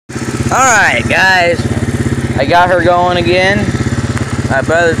Alright guys, I got her going again. My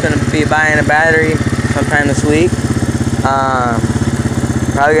brother's going to be buying a battery sometime this week.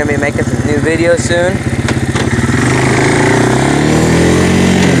 Probably going to be making some new videos soon.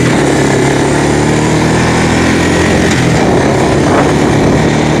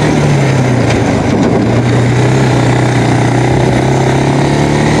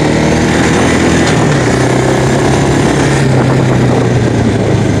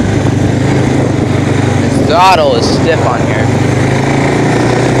 This throttle is stiff on here.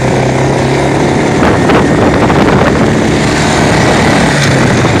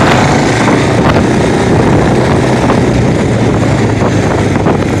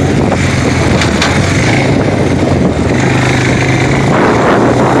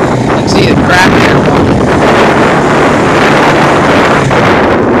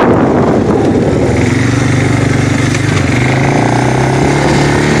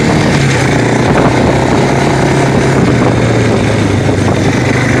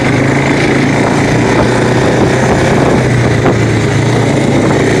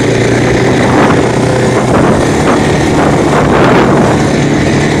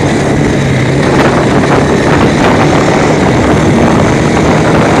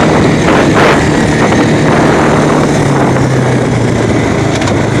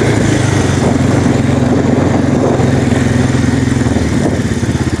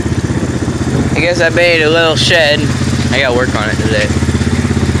 I guess I made a little shed. I gotta work on it today.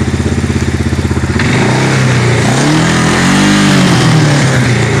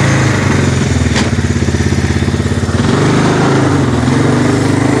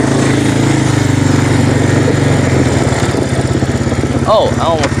 Oh, I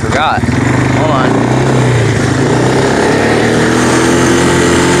almost forgot. Hold on.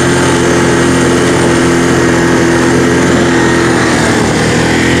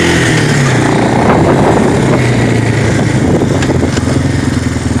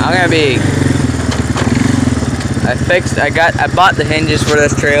 I bought the hinges for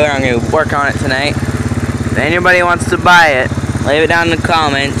this trailer. I'm gonna work on it tonight. If anybody wants to buy it, leave it down in the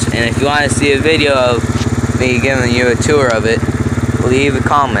comments. And if you want to see a video of me giving you a tour of it, leave a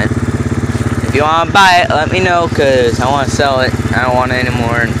comment. If you want to buy it, let me know, cause I want to sell it. I don't want it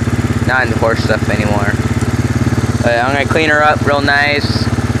anymore. Not into horse stuff anymore. But I'm gonna clean her up real nice,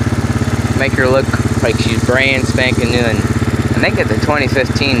 make her look like she's brand spanking new. And I think it's a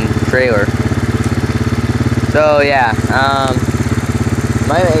 2015 trailer. So yeah,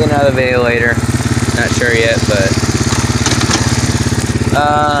 might make another video later. Not sure yet, but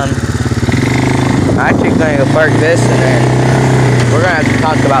I'm actually gonna go park this, and then we're gonna have to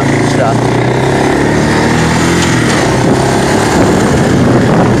talk about some stuff.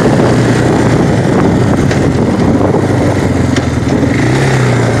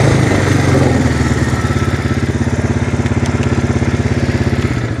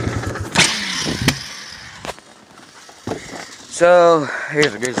 So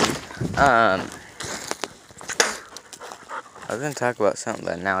here's a grizzly. I was gonna talk about something,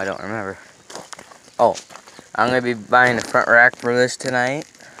 but now I don't remember. Oh, I'm gonna be buying a front rack for this tonight.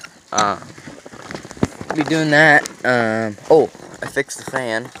 Be doing that. Oh, I fixed the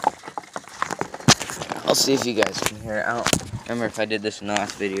fan. I'll see if you guys can hear it. I don't remember if I did this in the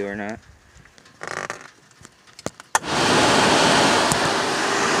last video or not.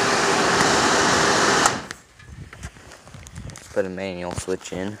 Put a manual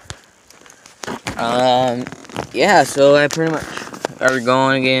switch in. Yeah, so I pretty much got her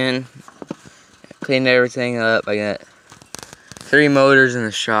going again. Cleaned everything up. I got 3 motors in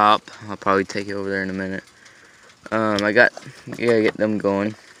the shop. I'll probably take you over there in a minute. You gotta get them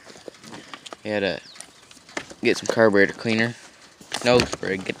going. You gotta get some carburetor cleaner. No,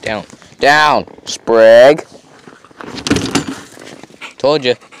 Sprague, get down. Down, Sprague. Told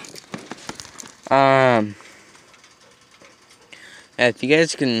you. If you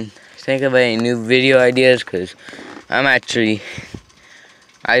guys can think of any new video ideas, because I'm actually,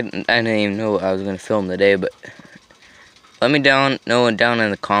 I didn't even know what I was going to film today, but let me know down in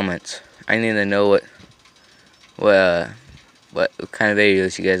the comments. I need to know what kind of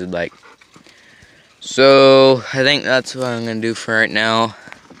videos you guys would like. So, I think that's what I'm going to do for right now.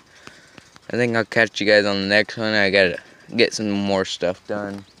 I think I'll catch you guys on the next one. I got to get some more stuff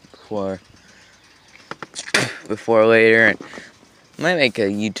done before later. And I might make a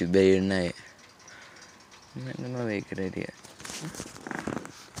YouTube video tonight. That might be a good idea.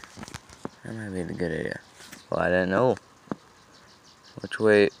 That might be a good idea. Well, I don't know. What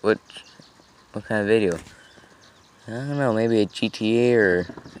kind of video? I don't know, maybe a GTA or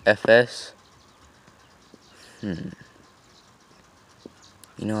FS?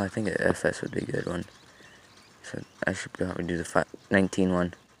 You know, I think an FS would be a good one. So I should probably do the 19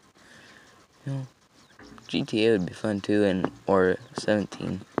 one. You know, GTA would be fun too, and or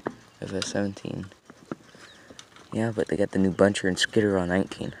 17. FS 17. Yeah, but they got the new Buncher and Skidder on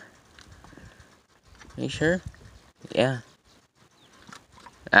 19. Are you sure? Yeah.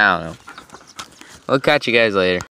 I don't know. We'll catch you guys later.